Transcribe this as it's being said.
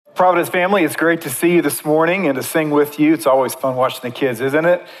Providence family, it's great to see you this morning and to sing with you. It's always fun watching the kids, isn't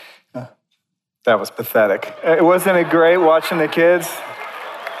it? That was pathetic. Wasn't it great watching the kids?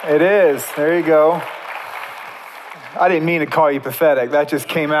 It is. There you go. I didn't mean to call you pathetic. That just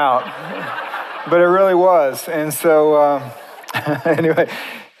came out. But it really was. And so, anyway,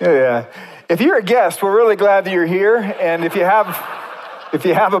 yeah. If you're a guest, we're really glad that you're here. And if you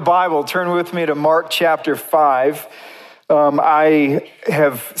have a Bible, turn with me to Mark chapter 5. I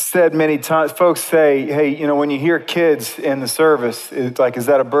have said many times, folks say, hey, when you hear kids in the service, it's like, is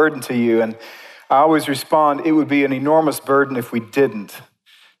that a burden to you? And I always respond, it would be an enormous burden if we didn't.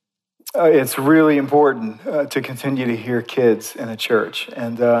 It's really important to continue to hear kids in a church.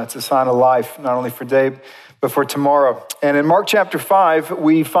 And it's a sign of life, not only for today, but for tomorrow. And in Mark chapter 5,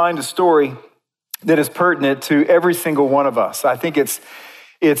 we find a story that is pertinent to every single one of us. I think it's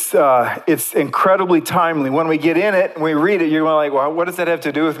incredibly timely. When we get in it and we read it, you're like, well, what does that have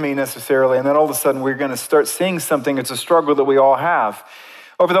to do with me necessarily? And then all of a sudden, we're going to start seeing something. It's a struggle that we all have.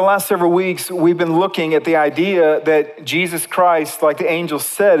 Over the last several weeks, we've been looking at the idea that Jesus Christ, like the angel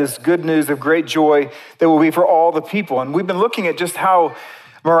said, is good news of great joy that will be for all the people. And we've been looking at just how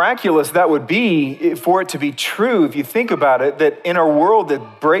miraculous that would be for it to be true. If you think about it, that in a world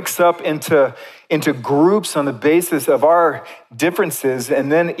that breaks up into groups on the basis of our differences,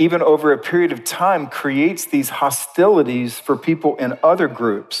 and then even over a period of time creates these hostilities for people in other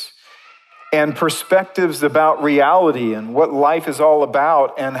groups and perspectives about reality and what life is all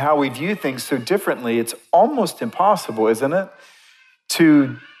about and how we view things so differently, it's almost impossible, isn't it?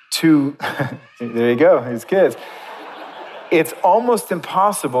 To there you go, these kids. It's almost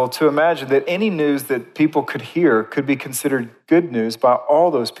impossible to imagine that any news that people could hear could be considered good news by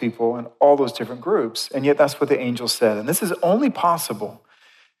all those people and all those different groups. And yet that's what the angel said. And this is only possible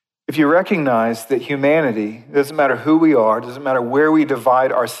if you recognize that humanity, doesn't matter who we are, doesn't matter where we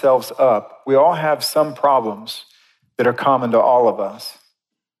divide ourselves up, we all have some problems that are common to all of us.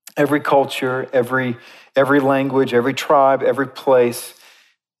 Every culture, every language, every tribe, every place.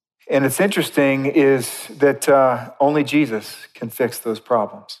 And it's interesting is that only Jesus can fix those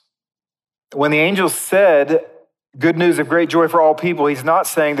problems. When the angel said, good news of great joy for all people, he's not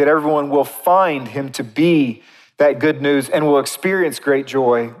saying that everyone will find him to be that good news and will experience great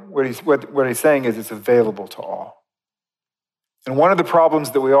joy. What he's saying is it's available to all. And one of the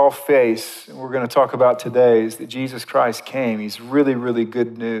problems that we all face, and we're going to talk about today, is that Jesus Christ came. He's really, really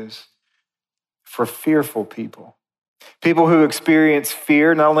good news for fearful people. People who experience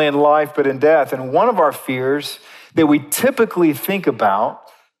fear, not only in life, but in death. And one of our fears that we typically think about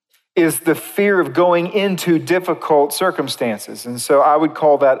is the fear of going into difficult circumstances. And so I would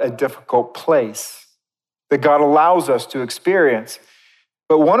call that a difficult place that God allows us to experience.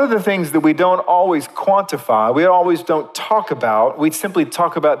 But one of the things that we don't always quantify, we always don't talk about, we simply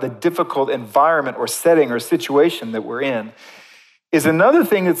talk about the difficult environment or setting or situation that we're in, is another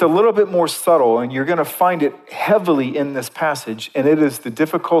thing that's a little bit more subtle, and you're going to find it heavily in this passage, and it is the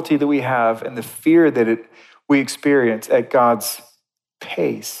difficulty that we have and the fear that we experience at God's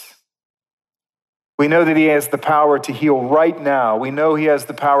pace. We know that he has the power to heal right now. We know he has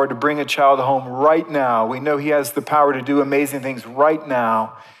the power to bring a child home right now. We know he has the power to do amazing things right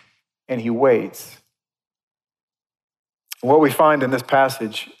now, and he waits. What we find in this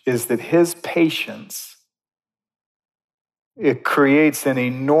passage is that his patience, it creates an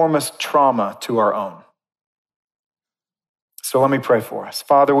enormous trauma to our own. So let me pray for us.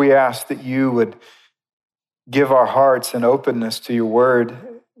 Father, we ask that you would give our hearts an openness to your word.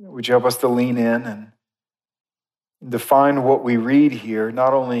 Would you help us to lean in and define what we read here,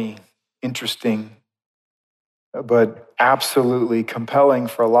 not only interesting, but absolutely compelling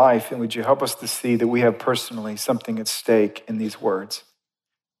for life. And would you help us to see that we have personally something at stake in these words?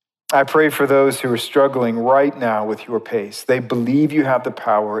 I pray for those who are struggling right now with your pace. They believe you have the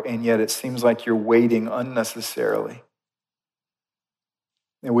power, and yet it seems like you're waiting unnecessarily.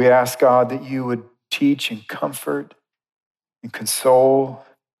 And we ask, God, that you would teach and comfort and console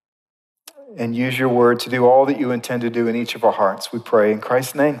and use your word to do all that you intend to do in each of our hearts. We pray in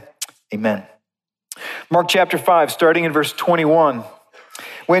Christ's name, amen. Mark chapter 5, starting in verse 21.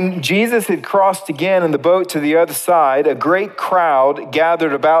 When Jesus had crossed again in the boat to the other side, a great crowd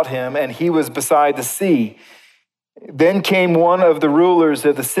gathered about him, and he was beside the sea. Then came one of the rulers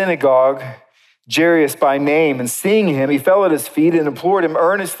of the synagogue, Jairus by name, and seeing him, he fell at his feet and implored him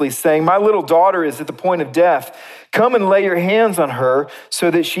earnestly, saying, "My little daughter is at the point of death. Come and lay your hands on her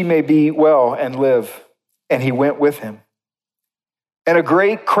so that she may be well and live." And he went with him. And a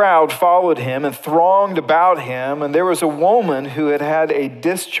great crowd followed him and thronged about him. And there was a woman who had had a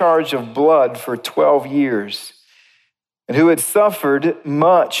discharge of blood for 12 years. and who had suffered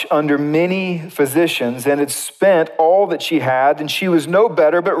much under many physicians and had spent all that she had, and she was no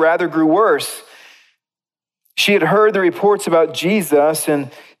better, but rather grew worse. She had heard the reports about Jesus and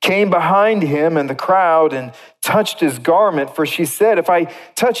came behind him in the crowd and touched his garment, for she said, if I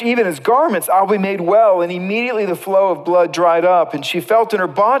touch even his garments, I'll be made well. And immediately the flow of blood dried up, and she felt in her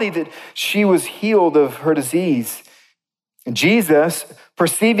body that she was healed of her disease. And Jesus,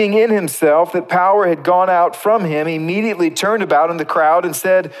 perceiving in himself that power had gone out from him, immediately turned about in the crowd and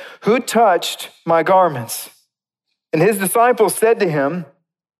said, who touched my garments? And his disciples said to him,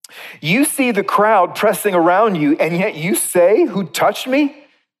 you see the crowd pressing around you, and yet you say, who touched me?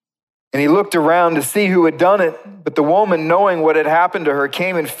 And he looked around to see who had done it. But the woman, knowing what had happened to her,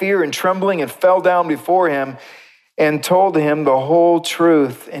 came in fear and trembling and fell down before him and told him the whole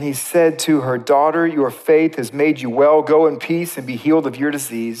truth. And he said to her, daughter, your faith has made you well. Go in peace and be healed of your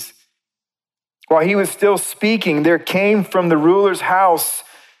disease. While he was still speaking, there came from the ruler's house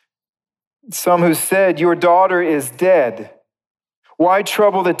some who said, your daughter is dead. Why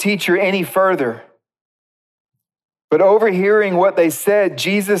trouble the teacher any further? But overhearing what they said,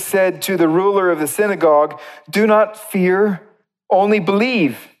 Jesus said to the ruler of the synagogue, do not fear, only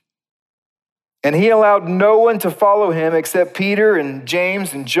believe. And he allowed no one to follow him except Peter and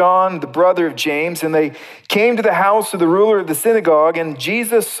James and John, the brother of James. And they came to the house of the ruler of the synagogue, and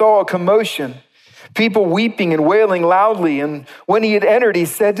Jesus saw a commotion, people weeping and wailing loudly. And when he had entered, he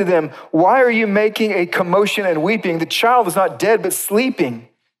said to them, why are you making a commotion and weeping? The child is not dead, but sleeping.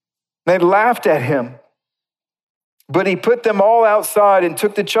 They laughed at him. But he put them all outside and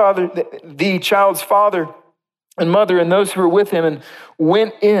took the child's father and mother and those who were with him and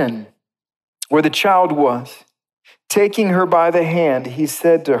went in where the child was. Taking her by the hand, he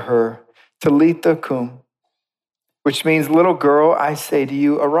said to her, Talitha cum, which means, little girl, I say to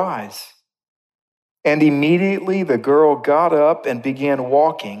you, arise. And immediately the girl got up and began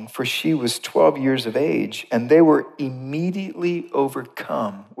walking, for she was 12 years of age, and they were immediately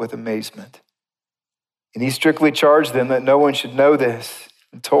overcome with amazement. And he strictly charged them that no one should know this,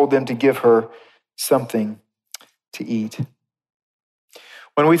 and told them to give her something to eat.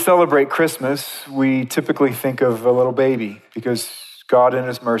 When we celebrate Christmas, we typically think of a little baby, because God in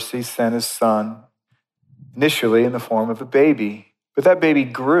his mercy sent his son initially in the form of a baby. But that baby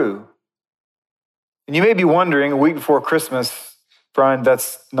grew. And you may be wondering, a week before Christmas, Brian,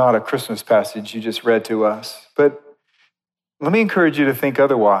 that's not a Christmas passage you just read to us. But let me encourage you to think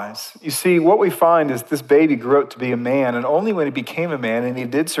otherwise. You see, what we find is this baby grew up to be a man, and only when he became a man and he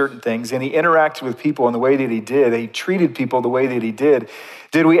did certain things and he interacted with people in the way that he did, he treated people the way that he did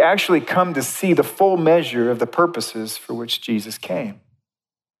we actually come to see the full measure of the purposes for which Jesus came.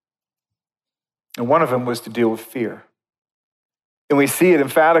 And one of them was to deal with fear. And we see it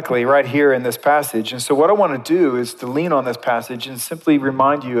emphatically right here in this passage. And so what I want to do is to lean on this passage and simply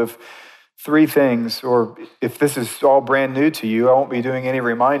remind you of three things, or if this is all brand new to you, I won't be doing any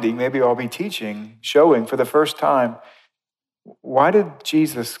reminding. Maybe I'll be teaching, showing for the first time, why did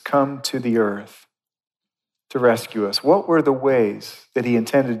Jesus come to the earth to rescue us? What were the ways that he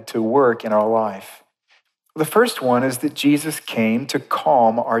intended to work in our life? The first one is that Jesus came to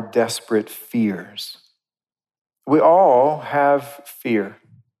calm our desperate fears. We all have fear.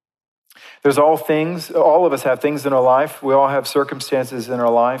 There's all of us have things in our life. We all have circumstances in our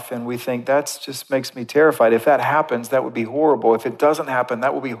life, and we think that just makes me terrified. If that happens, that would be horrible. If it doesn't happen,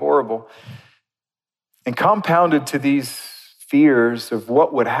 that would be horrible. And compounded to these fears of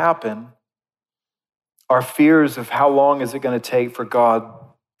what would happen are fears of how long is it going to take for God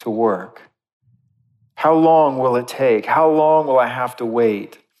to work? How long will it take? How long will I have to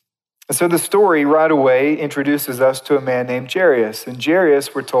wait? And so the story right away introduces us to a man named Jairus. And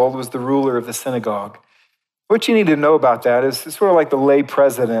Jairus, we're told, was the ruler of the synagogue. What you need to know about that is it's sort of like the lay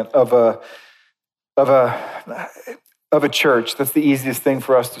president of a church. That's the easiest thing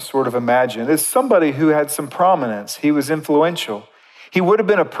for us to sort of imagine. It's somebody who had some prominence. He was influential. He would have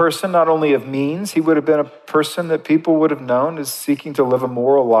been a person not only of means, he would have been a person that people would have known as seeking to live a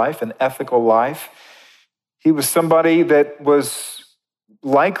moral life, an ethical life. He was somebody that was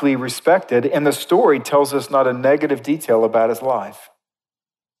likely respected, and the story tells us not a negative detail about his life.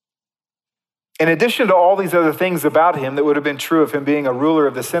 In addition to all these other things about him that would have been true of him being a ruler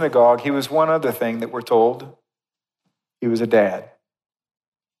of the synagogue, he was one other thing that we're told. He was a dad.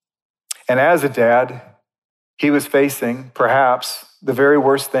 And as a dad, he was facing perhaps the very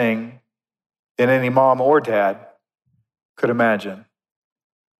worst thing that any mom or dad could imagine.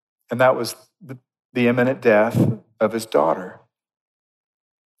 And that was the imminent death of his daughter.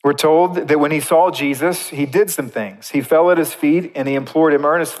 We're told that when he saw Jesus, he did some things. He fell at his feet and he implored him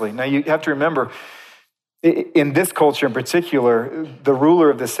earnestly. Now you have to remember, In this culture in particular, the ruler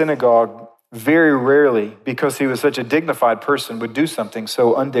of the synagogue very rarely, because he was such a dignified person, would do something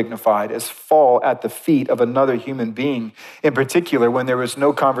so undignified as fall at the feet of another human being, in particular when there was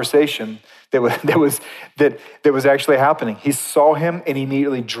no conversation that was actually happening. He saw him and he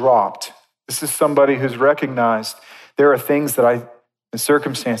immediately dropped. This is somebody who's recognized there are things and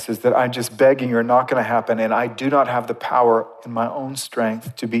circumstances that I'm just begging are not going to happen, and I do not have the power in my own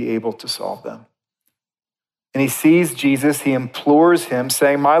strength to be able to solve them. And he sees Jesus, he implores him,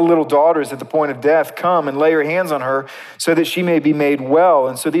 saying, my little daughter is at the point of death. Come and lay your hands on her so that she may be made well.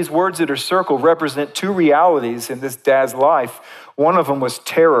 And so these words that are circled represent two realities in this dad's life. One of them was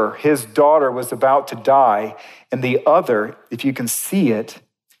terror. His daughter was about to die. And the other, if you can see it,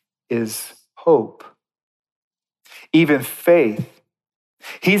 is hope, even faith.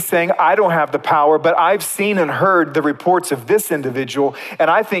 He's saying, I don't have the power, but I've seen and heard the reports of this individual,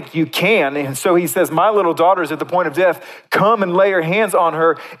 and I think you can. And so he says, my little daughter is at the point of death. Come and lay your hands on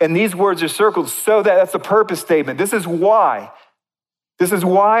her. And these words are circled so that's the purpose statement. This is why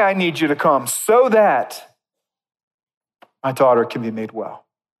I need you to come, so that my daughter can be made well.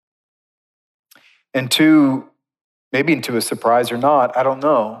 And maybe to a surprise or not, I don't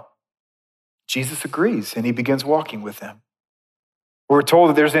know, Jesus agrees, and he begins walking with them. We're told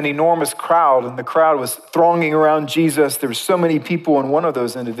that there's an enormous crowd, and the crowd was thronging around Jesus. There were so many people, and one of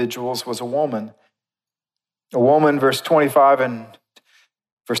those individuals was a woman. A woman, verse 25 and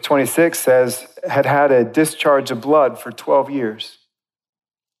verse 26 says, had a discharge of blood for 12 years.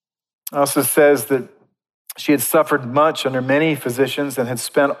 It also says that she had suffered much under many physicians and had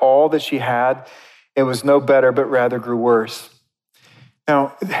spent all that she had. It was no better, but rather grew worse.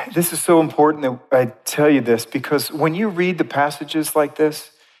 Now, this is so important that I tell you this, because when you read the passages like this,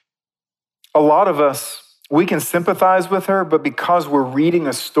 a lot of us, we can sympathize with her, but because we're reading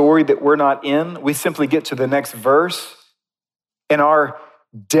a story that we're not in, we simply get to the next verse, and our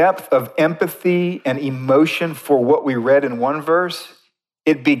depth of empathy and emotion for what we read in one verse,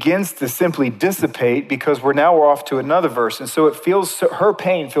 it begins to simply dissipate because we're off to another verse. And so her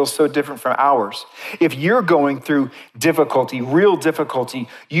pain feels so different from ours. If you're going through difficulty, real difficulty,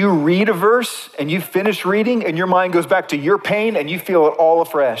 you read a verse and you finish reading and your mind goes back to your pain and you feel it all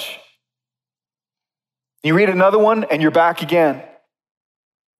afresh. You read another one and you're back again.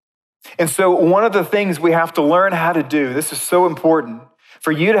 And so one of the things we have to learn how to do, this is so important,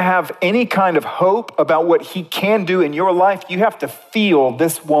 for you to have any kind of hope about what he can do in your life, you have to feel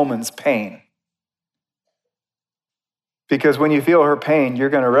this woman's pain. Because when you feel her pain, you're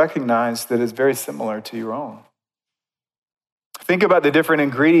going to recognize that it's very similar to your own. Think about the different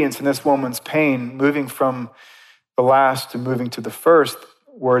ingredients in this woman's pain, moving from the last to moving to the first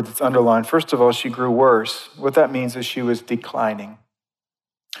word that's underlined. First of all, she grew worse. What that means is she was declining.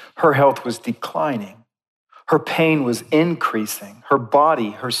 Her health was declining. Her pain was increasing. Her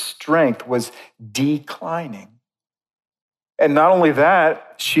body, her strength was declining. And not only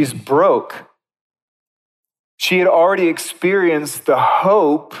that, she's broke. She had already experienced the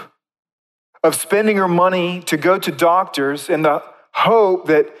hope of spending her money to go to doctors and the hope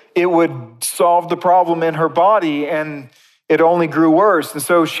that it would solve the problem in her body, and it only grew worse. And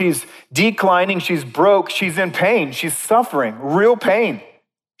so she's declining, she's broke, she's in pain, she's suffering, real pain.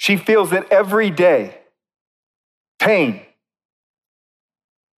 She feels it every day. Pain.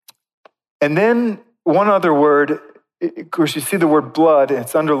 And then one other word, of course, you see the word blood,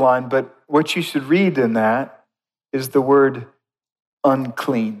 it's underlined, but what you should read in that is the word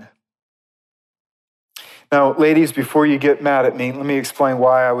unclean. Now, ladies, before you get mad at me, let me explain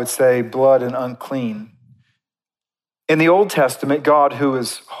why I would say blood and unclean. In the Old Testament, God, who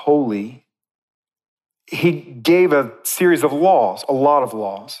is holy, he gave a series of laws, a lot of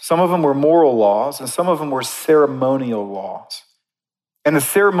laws. Some of them were moral laws, and some of them were ceremonial laws. And the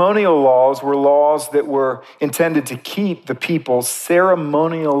ceremonial laws were laws that were intended to keep the people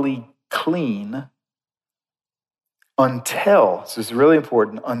ceremonially clean until, this is really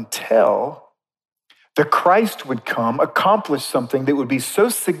important, until the Christ would come, accomplish something that would be so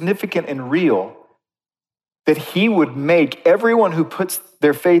significant and real that he would make everyone who puts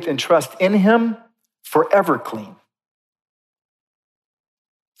their faith and trust in him forever clean.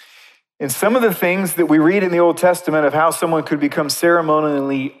 And some of the things that we read in the Old Testament of how someone could become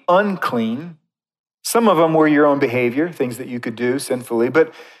ceremonially unclean, some of them were your own behavior, things that you could do sinfully,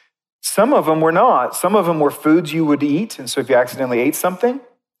 but some of them were not. Some of them were foods you would eat. And so if you accidentally ate something,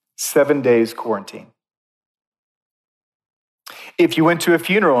 7 days quarantine. If you went to a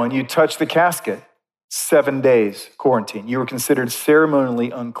funeral and you touched the casket, 7 days quarantine. You were considered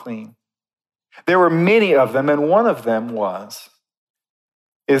ceremonially unclean. There were many of them, and one of them was,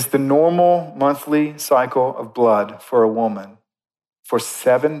 is the normal monthly cycle of blood for a woman. For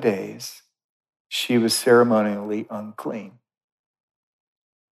 7 days, she was ceremonially unclean.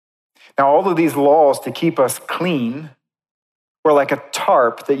 Now, all of these laws to keep us clean were like a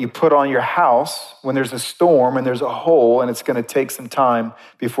tarp that you put on your house when there's a storm and there's a hole and it's going to take some time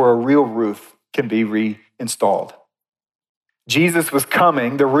before a real roof can be reinstalled. Jesus was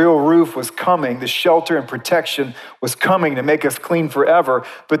coming, the real roof was coming, the shelter and protection was coming to make us clean forever,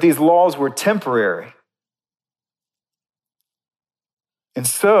 but these laws were temporary. And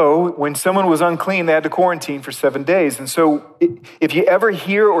so when someone was unclean, they had to quarantine for 7 days. And so if you ever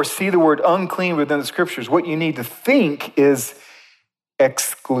hear or see the word unclean within the scriptures, what you need to think is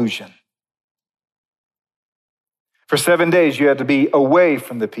exclusion. For 7 days, you had to be away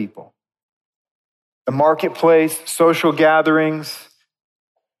from the people. The marketplace, social gatherings,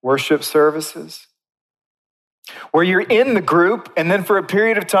 worship services, where you're in the group, and then for a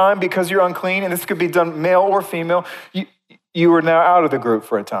period of time, because you're unclean, and this could be done male or female, you are now out of the group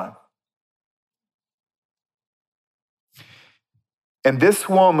for a time. And this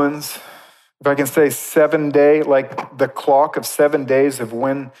woman's, if I can say 7 day, like the clock of 7 days of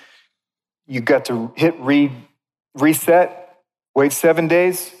when you got to hit reset, wait 7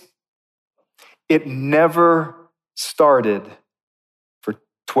 days, it never started for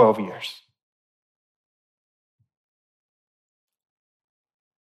 12 years.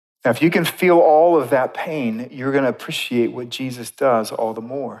 Now, if you can feel all of that pain, you're going to appreciate what Jesus does all the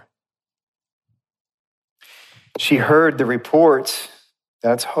more. She heard the reports.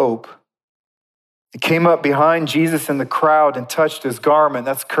 That's hope. It came up behind Jesus in the crowd and touched his garment.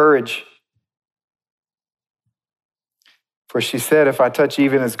 That's courage. For she said, if I touch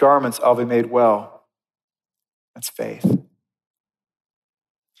even his garments, I'll be made well. That's faith.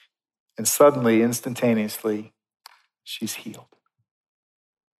 And suddenly, instantaneously, she's healed.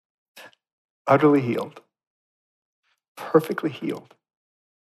 Utterly healed. Perfectly healed.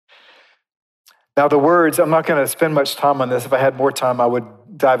 Now the words, I'm not going to spend much time on this. If I had more time, I would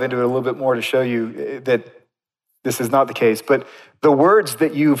dive into it a little bit more to show you that this is not the case. But the words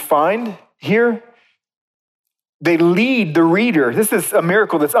that you find here, they lead the reader. This is a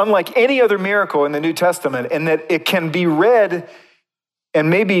miracle that's unlike any other miracle in the New Testament, in that it can be read and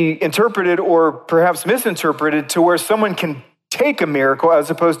maybe interpreted or perhaps misinterpreted to where someone can take a miracle as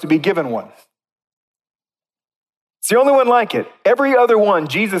opposed to be given one. It's the only one like it. Every other one,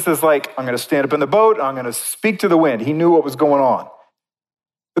 Jesus is like, I'm going to stand up in the boat, I'm going to speak to the wind. He knew what was going on.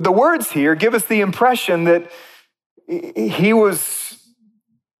 But the words here give us the impression that he was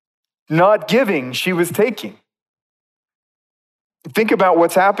not giving, she was taking. Think about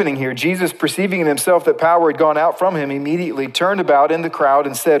what's happening here. Jesus, perceiving in himself that power had gone out from him, immediately turned about in the crowd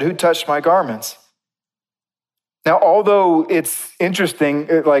and said, who touched my garments? Now, although it's interesting,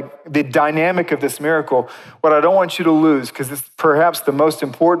 like the dynamic of this miracle, what I don't want you to lose, because it's perhaps the most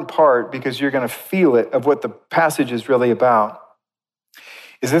important part, because you're going to feel it, of what the passage is really about,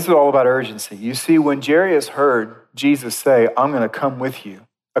 is this is all about urgency. You see, when Jairus heard Jesus say, I'm going to come with you,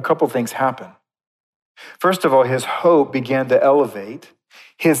 a couple things happened. First of all, his hope began to elevate.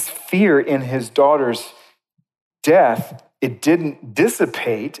 His fear in his daughter's death, it didn't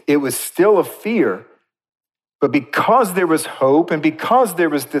dissipate. It was still a fear. But because there was hope and because there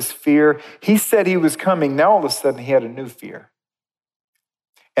was this fear, he said he was coming. Now all of a sudden he had a new fear.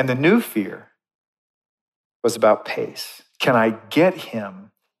 And the new fear was about pace. Can I get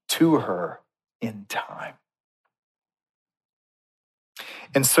him to her in time?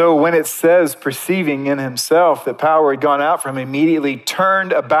 And so when it says, perceiving in himself that power had gone out from him, immediately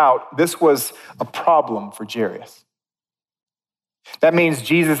turned about, this was a problem for Jairus. That means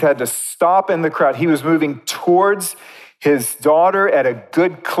Jesus had to stop in the crowd. He was moving towards his daughter at a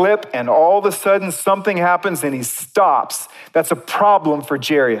good clip, and all of a sudden something happens and he stops. That's a problem for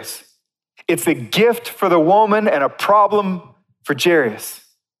Jairus. It's a gift for the woman and a problem for Jairus.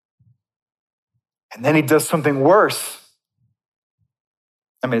 And then he does something worse.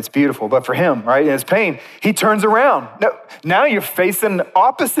 I mean, it's beautiful, but for him, right, in his pain, he turns around. Now you're facing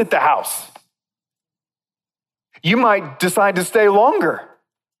opposite the house. You might decide to stay longer.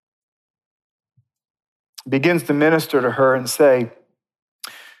 Begins to minister to her and say,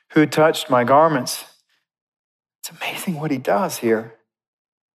 who touched my garments? It's amazing what he does here.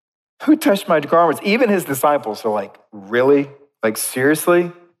 Who touched my garments? Even his disciples are like, really? Like,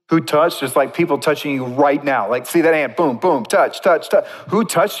 seriously? Who touched? Just like people touching you right now. Like, see that hand? Boom, boom, touch, touch, touch. Who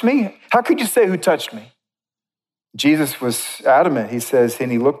touched me? How could you say who touched me? Jesus was adamant. He says,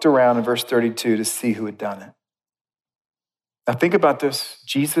 and he looked around in verse 32 to see who had done it. Now think about this.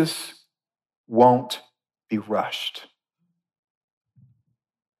 Jesus won't be rushed.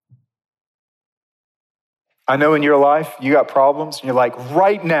 I know in your life you got problems and you're like,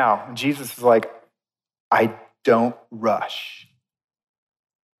 right now. And Jesus is like, I don't rush.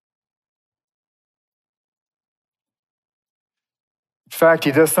 In fact,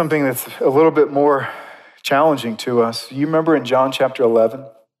 he does something that's a little bit more challenging to us. You remember in John chapter 11,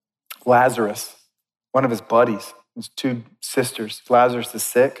 Lazarus, one of his buddies, his two sisters, Lazarus is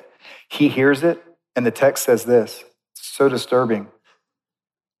sick. He hears it, and the text says this. It's so disturbing.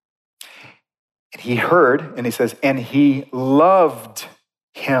 And he heard, and he says, and he loved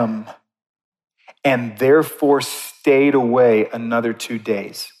him, and therefore stayed away another 2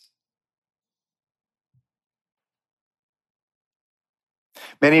 days.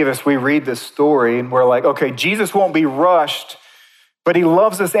 Many of us, we read this story and we're like, okay, Jesus won't be rushed, but he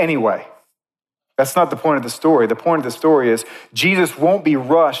loves us anyway. That's not the point of the story. The point of the story is Jesus won't be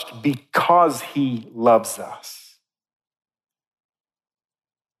rushed because he loves us.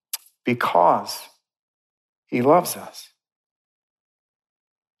 Because he loves us.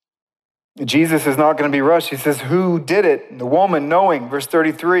 Jesus is not going to be rushed. He says, who did it? And the woman, knowing, verse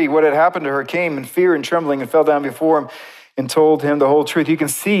 33, what had happened to her, came in fear and trembling and fell down before him and told him the whole truth. You can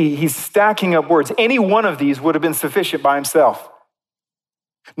see he's stacking up words. Any one of these would have been sufficient by himself.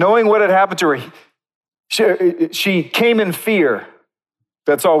 Knowing what had happened to her, she came in fear.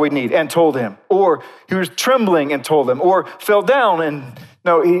 That's all we need. And told him. Or he was trembling and told him. Or fell down and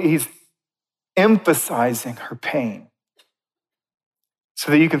no, he's emphasizing her pain.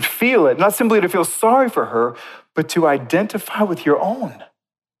 So that you can feel it. Not simply to feel sorry for her, but to identify with your own.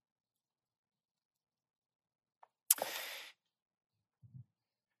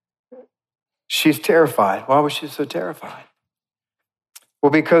 She's terrified. Why was she so terrified?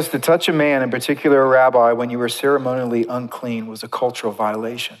 Well, because to touch a man, in particular a rabbi, when you were ceremonially unclean was a cultural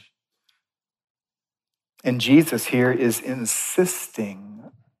violation. And Jesus here is insisting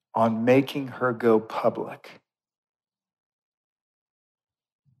on making her go public.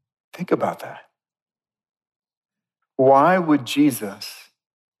 Think about that. Why would Jesus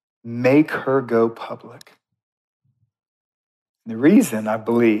make her go public? And the reason, I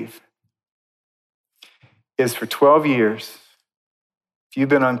believe, is for 12 years, if you've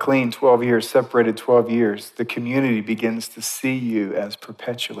been unclean 12 years, separated 12 years, the community begins to see you as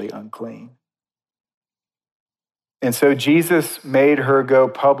perpetually unclean. And so Jesus made her go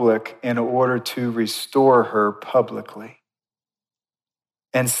public in order to restore her publicly.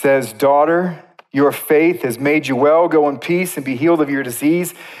 And says, daughter, your faith has made you well. Go in peace and be healed of your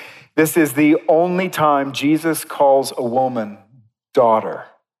disease. This is the only time Jesus calls a woman daughter.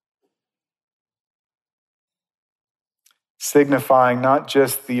 Signifying not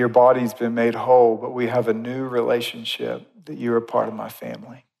just that your body's been made whole, but we have a new relationship, that you're a part of my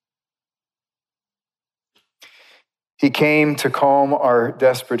family. He came to calm our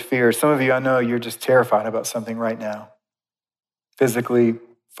desperate fears. Some of you, I know you're just terrified about something right now. Physically,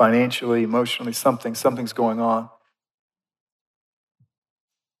 financially, emotionally, something's going on.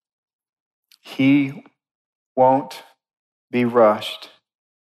 He won't be rushed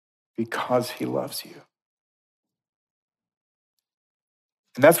because he loves you.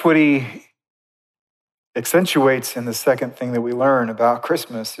 And that's what he accentuates in the second thing that we learn about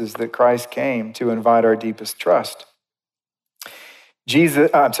Christmas is that Christ came to invite our deepest trust. Jairus,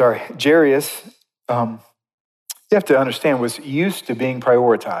 you have to understand, was used to being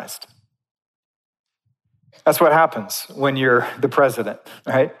prioritized. That's what happens when you're the president,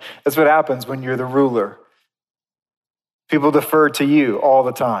 right? That's what happens when you're the ruler. People defer to you all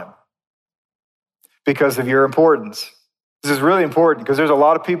the time because of your importance. This is really important because there's a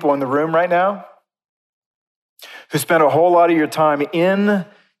lot of people in the room right now who spend a whole lot of your time in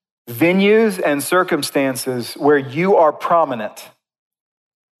venues and circumstances where you are prominent.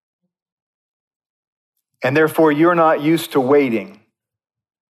 And therefore, you're not used to waiting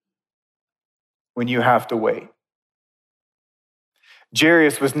when you have to wait.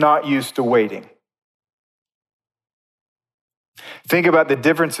 Jairus was not used to waiting. Think about the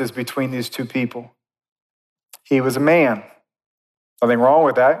differences between these two people. He was a man. Nothing wrong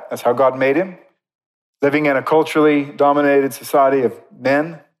with that. That's how God made him. Living in a culturally dominated society of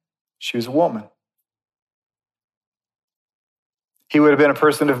men, she was a woman. He would have been a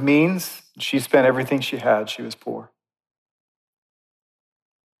person of means. She spent everything she had. She was poor.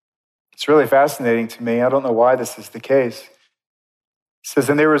 It's really fascinating to me. I don't know why this is the case. It says,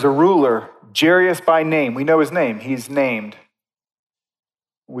 and there was a ruler, Jairus by name. We know his name. He's named.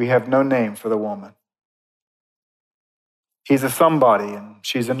 We have no name for the woman. He's a somebody and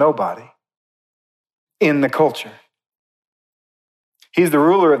she's a nobody in the culture. He's the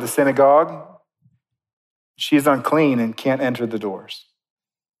ruler of the synagogue. She's unclean and can't enter the doors.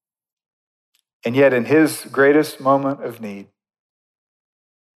 And yet in his greatest moment of need,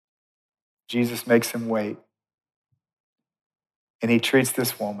 Jesus makes him wait. And he treats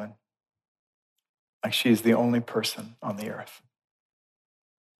this woman like she is the only person on the earth.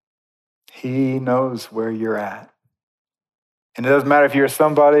 He knows where you're at. And it doesn't matter if you're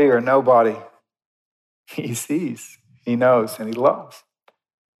somebody or nobody. He sees, he knows, and he loves.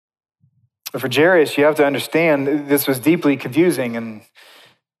 But for Jairus, you have to understand this was deeply confusing and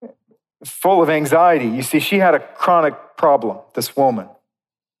full of anxiety. You see, she had a chronic problem, this woman.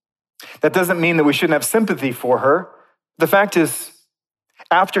 That doesn't mean that we shouldn't have sympathy for her. The fact is,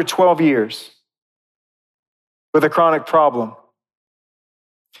 after 12 years with a chronic problem,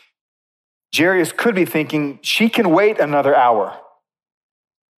 Jairus could be thinking, she can wait another hour.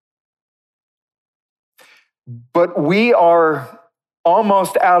 But we are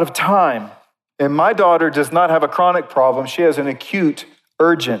almost out of time. And my daughter does not have a chronic problem. She has an acute,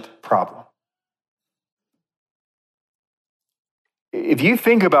 urgent problem. If you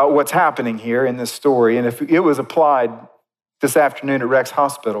think about what's happening here in this story, and if it was applied this afternoon at Rex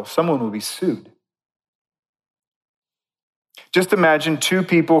Hospital, someone would be sued. Just imagine two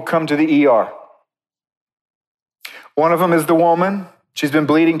people come to the ER. One of them is the woman. She's been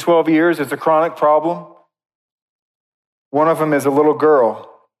bleeding 12 years. It's a chronic problem. One of them is a little girl.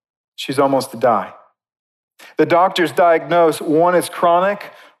 She's almost to die. The doctors diagnose one is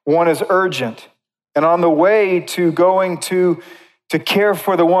chronic, one is urgent. And on the way to going to care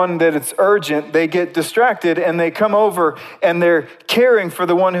for the one that it's urgent, they get distracted and they come over and they're caring for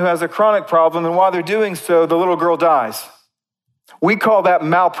the one who has a chronic problem. And while they're doing so, the little girl dies. We call that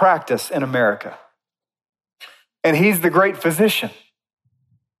malpractice in America. And he's the great physician.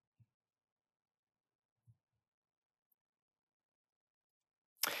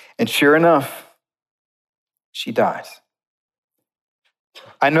 And sure enough, she dies.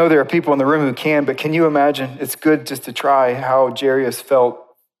 I know there are people in the room who can, but can you imagine? It's good just to try how Jairus felt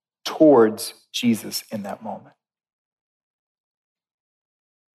towards Jesus in that moment.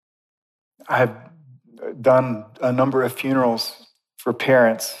 I've done a number of funerals for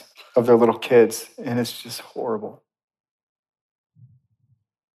parents of their little kids, and it's just horrible.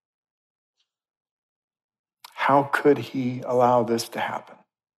 How could he allow this to happen?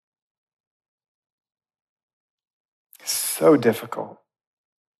 So difficult.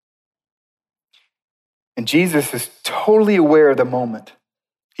 And Jesus is totally aware of the moment.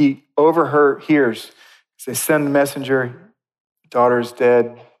 He overhears. They send the messenger, daughter's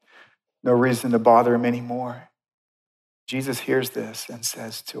dead, no reason to bother him anymore. Jesus hears this and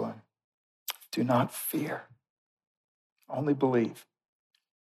says to him, do not fear, only believe.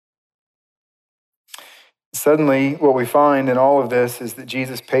 Suddenly, what we find in all of this is that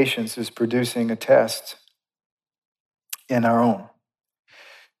Jesus' patience is producing a test in our own.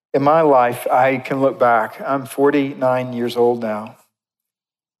 In my life, I can look back. I'm 49 years old now,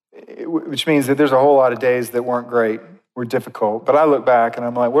 which means that there's a whole lot of days that weren't great, were difficult. But I look back and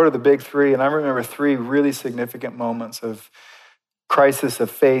I'm like, what are the big three? And I remember three really significant moments of crisis of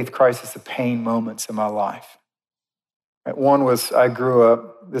faith, crisis of pain moments in my life. One was I grew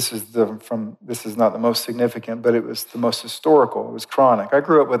up, this is not the most significant, but it was the most historical. It was chronic. I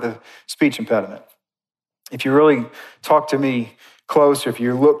grew up with a speech impediment. If you really talk to me close, or if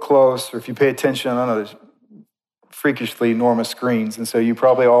you look close, or if you pay attention, I know there's freakishly enormous screens, and so you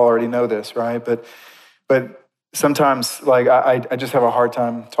probably all already know this, right? But sometimes, like, I just have a hard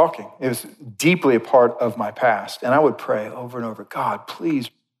time talking. It was deeply a part of my past, and I would pray over and over, God, please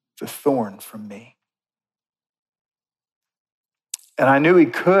remove the thorn from me. And I knew he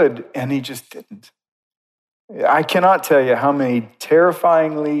could, and he just didn't. I cannot tell you how many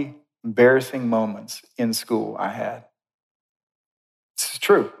terrifyingly embarrassing moments in school I had. This is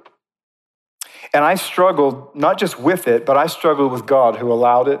true. And I struggled not just with it, but I struggled with God who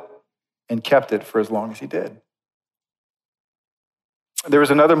allowed it and kept it for as long as he did. There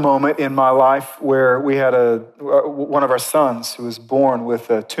was another moment in my life where we had one of our sons who was born with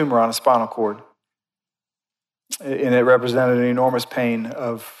a tumor on his spinal cord. And it represented an enormous pain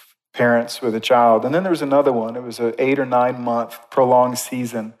of parents with a child. And then there was another one. It was an 8 or 9 month prolonged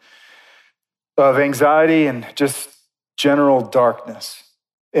season of anxiety and just general darkness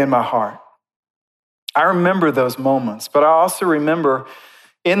in my heart. I remember those moments, but I also remember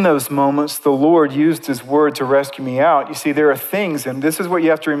in those moments, the Lord used his word to rescue me out. You see, there are things, and this is what you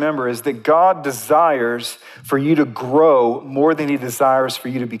have to remember, is that God desires for you to grow more than he desires for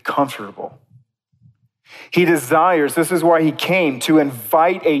you to be comfortable. He desires, this is why he came, to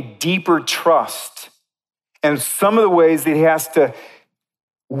invite a deeper trust. And some of the ways that he has to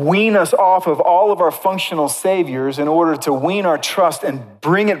wean us off of all of our functional saviors in order to wean our trust and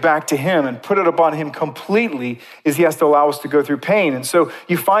bring it back to him and put it upon him completely is he has to allow us to go through pain. And so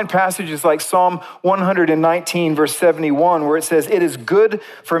you find passages like Psalm 119, verse 71, where it says, "It is good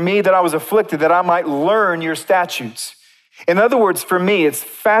for me that I was afflicted, that I might learn your statutes." In other words, for me, it's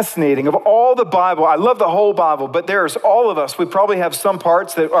fascinating. Of all the Bible, I love the whole Bible, but there's all of us. We probably have some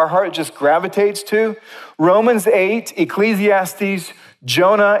parts that our heart just gravitates to. Romans 8, Ecclesiastes,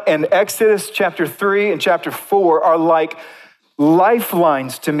 Jonah, and Exodus chapter 3 and chapter 4 are like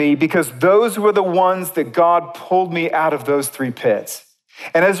lifelines to me because those were the ones that God pulled me out of those three pits.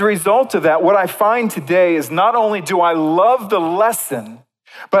 And as a result of that, what I find today is not only do I love the lesson,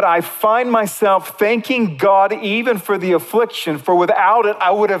 but I find myself thanking God even for the affliction, for without it,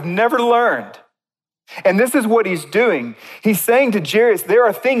 I would have never learned. And this is what he's doing. He's saying to Jairus, there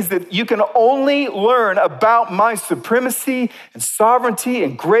are things that you can only learn about my supremacy and sovereignty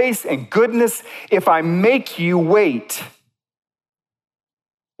and grace and goodness if I make you wait.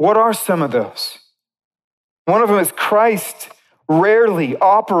 What are some of those? One of them is Christ rarely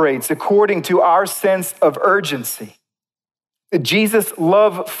operates according to our sense of urgency. Jesus'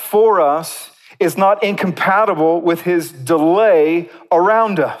 love for us is not incompatible with his delay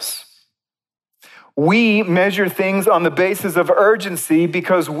around us. We measure things on the basis of urgency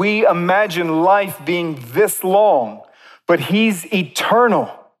because we imagine life being this long, but he's eternal.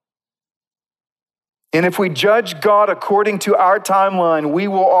 And if we judge God according to our timeline, we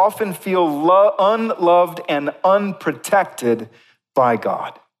will often feel unloved and unprotected by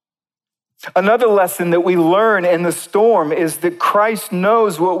God. Another lesson that we learn in the storm is that Christ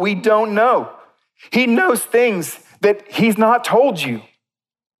knows what we don't know. He knows things that he's not told you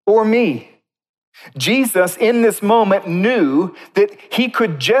or me. Jesus, in this moment, knew that he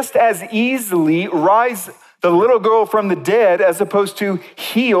could just as easily rise the little girl from the dead as opposed to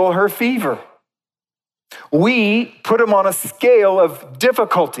heal her fever. We put him on a scale of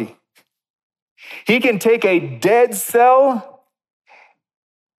difficulty. He can take a dead cell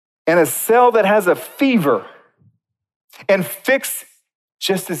and a cell that has a fever and fix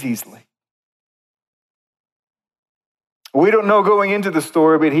just as easily. We don't know going into the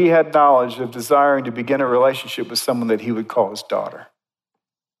story, but he had knowledge of desiring to begin a relationship with someone that he would call his daughter.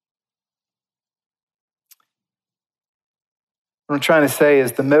 What I'm trying to say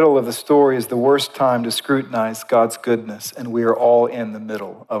is the middle of the story is the worst time to scrutinize God's goodness, and we are all in the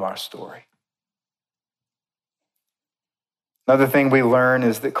middle of our story. Another thing we learn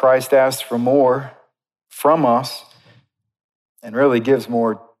is that Christ asks for more from us and really gives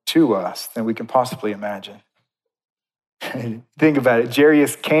more to us than we can possibly imagine. Think about it.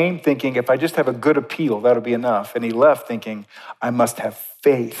 Jairus came thinking, if I just have a good appeal, that'll be enough. And he left thinking, I must have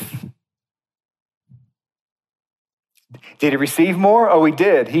faith. Did he receive more? Oh, he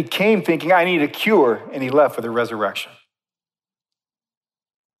did. He came thinking, I need a cure, and he left with a resurrection.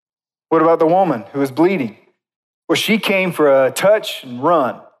 What about the woman who was bleeding? Well, she came for a touch and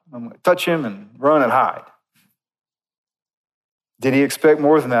run. I'm going to touch him and run and hide. Did he expect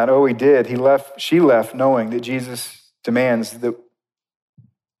more than that? Oh, he did. She left knowing that Jesus demands that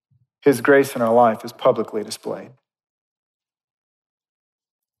his grace in our life is publicly displayed.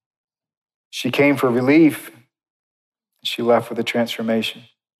 She came for relief. She left with a transformation.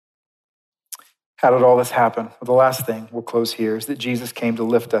 How did all this happen? Well, the last thing, we'll close here, is that Jesus came to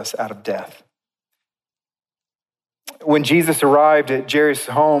lift us out of death. When Jesus arrived at Jairus'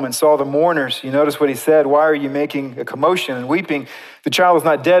 home and saw the mourners, you notice what he said, why are you making a commotion and weeping? The child is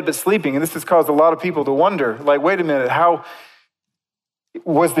not dead, but sleeping. And this has caused a lot of people to wonder, like, wait a minute, how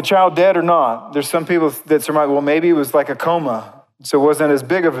was the child dead or not? There's some people that surmise, well, maybe it was like a coma, so it wasn't as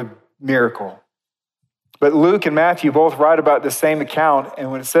big of a miracle. But Luke and Matthew both write about the same account.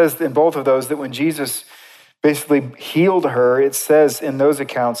 And when it says in both of those that when Jesus basically healed her, it says in those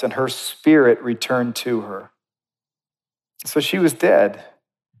accounts, and her spirit returned to her. So she was dead.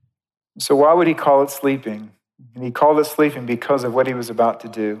 So why would he call it sleeping? And he called it sleeping because of what he was about to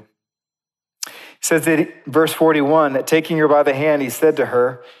do. He says that, verse 41, that taking her by the hand, he said to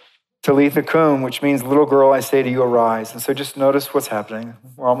her, Talitha cum, which means, little girl, I say to you, arise. And so just notice what's happening.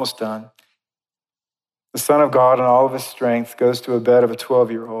 We're almost done. The Son of God in all of his strength goes to a bed of a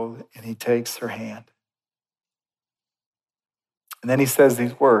 12-year-old and he takes her hand. And then he says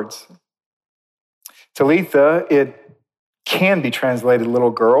these words. Talitha, it can be translated little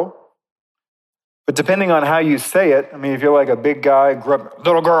girl, but depending on how you say it, I mean, if you're like a big guy,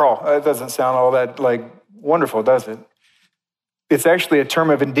 little girl, it doesn't sound all that like wonderful, does it? It's actually a term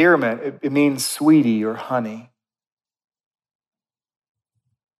of endearment. It means sweetie or honey.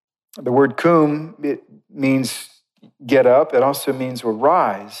 The word cum, it means get up, it also means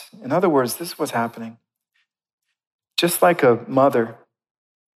arise. In other words, this is what's happening. Just like a mother,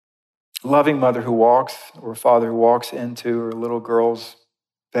 loving mother who walks, or a father who walks into her little girl's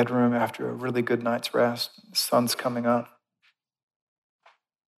bedroom after a really good night's rest, the sun's coming up.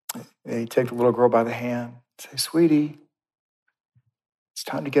 They take the little girl by the hand, say, "Sweetie, it's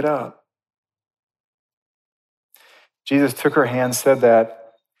time to get up." Jesus took her hand, said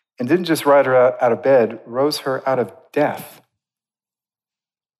that, and didn't just ride her out of bed, rose her out of death.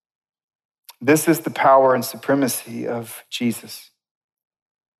 This is the power and supremacy of Jesus.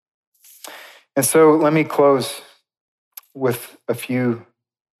 And so let me close with a few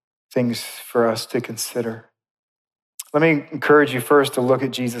things for us to consider. Let me encourage you first to look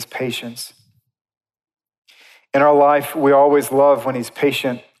at Jesus' patience. In our life, we always love when he's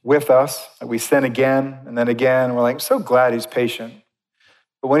patient with us. We sin again and then again. We're like, so glad he's patient.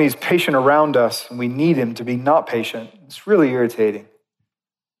 But when he's patient around us and we need him to be not patient, it's really irritating.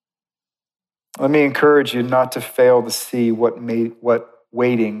 Let me encourage you not to fail to see what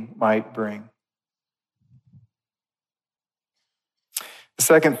waiting might bring. The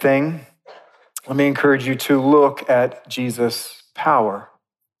second thing, let me encourage you to look at Jesus' power.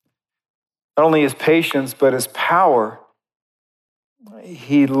 Not only his patience, but his power.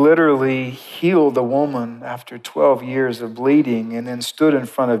 He literally healed a woman after 12 years of bleeding and then stood in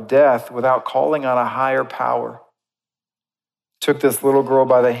front of death without calling on a higher power. Took this little girl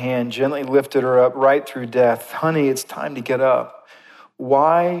by the hand, gently lifted her up right through death. Honey, it's time to get up.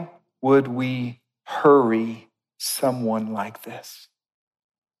 Why would we hurry someone like this?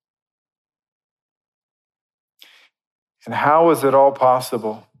 And how is it all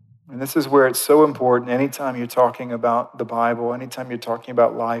possible? And this is where it's so important anytime you're talking about the Bible, anytime you're talking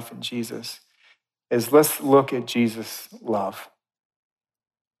about life in Jesus, is let's look at Jesus' love.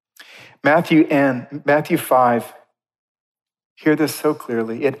 Matthew 5, hear this so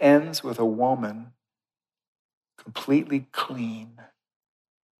clearly. It ends with a woman completely clean.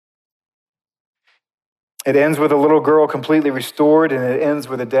 It ends with a little girl completely restored, and it ends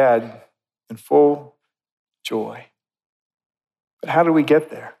with a dad in full joy. But how do we get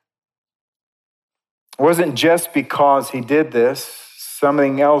there? It wasn't just because he did this,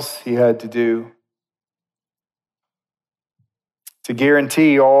 something else he had to do to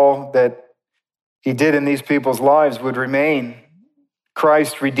guarantee all that he did in these people's lives would remain.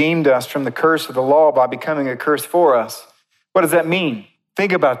 Christ redeemed us from the curse of the law by becoming a curse for us. What does that mean?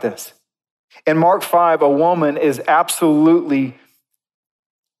 Think about this. In Mark 5, a woman is absolutely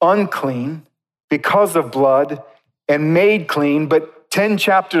unclean because of blood and made clean, but 10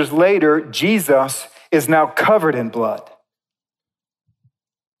 chapters later, Jesus is now covered in blood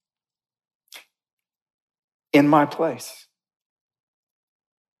in my place.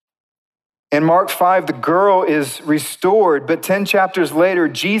 In Mark 5, the girl is restored, but 10 chapters later,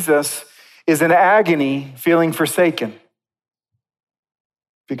 Jesus is in agony, feeling forsaken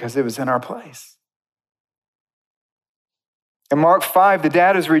because it was in our place. In Mark 5, the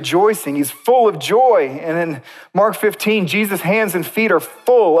dad is rejoicing. He's full of joy. And in Mark 15, Jesus' hands and feet are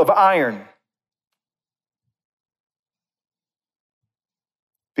full of iron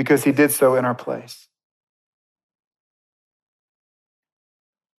because he did so in our place.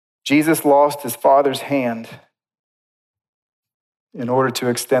 Jesus lost his Father's hand in order to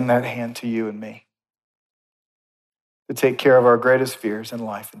extend that hand to you and me, to take care of our greatest fears in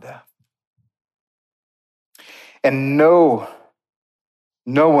life and death. And no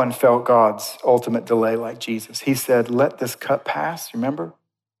one felt God's ultimate delay like Jesus. He said, let this cup pass, remember?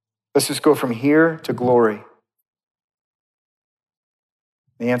 Let's just go from here to glory.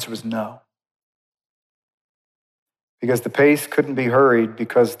 The answer was no. Because the pace couldn't be hurried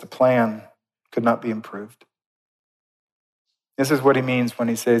because the plan could not be improved. This is what he means when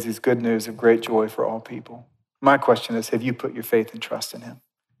he says he's good news of great joy for all people. My question is, have you put your faith and trust in him?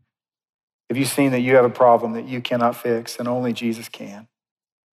 Have you seen that you have a problem that you cannot fix and only Jesus can?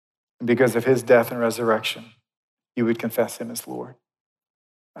 And because of his death and resurrection, you would confess him as Lord?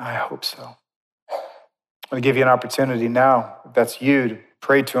 I hope so. I'm going to give you an opportunity now, if that's you, to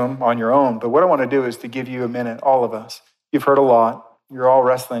pray to him on your own. But what I want to do is to give you a minute, all of us. You've heard a lot. You're all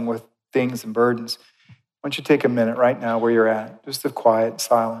wrestling with things and burdens. Why don't you take a minute right now where you're at, just of quiet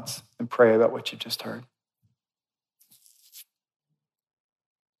silence, and pray about what you just heard.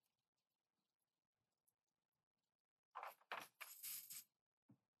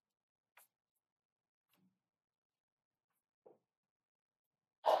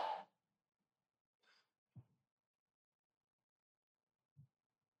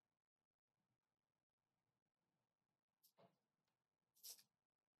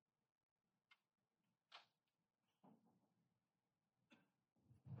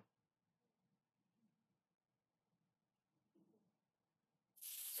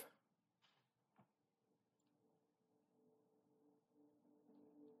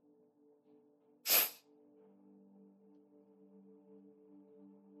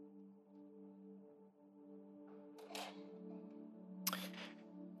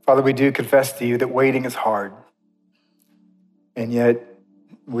 Father, we do confess to you that waiting is hard, and yet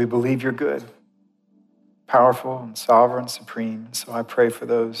we believe you're good, powerful and sovereign, supreme. So I pray for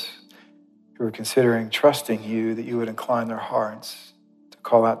those who are considering trusting you, that you would incline their hearts to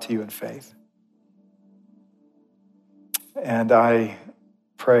call out to you in faith. And I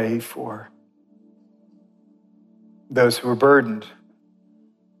pray for those who are burdened,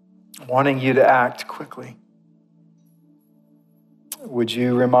 wanting you to act quickly. Would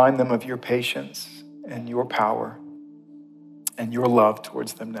you remind them of your patience and your power and your love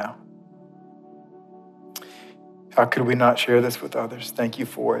towards them now? How could we not share this with others? Thank you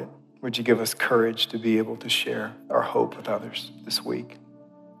for it. Would you give us courage to be able to share our hope with others this week?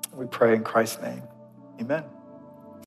 We pray in Christ's name. Amen.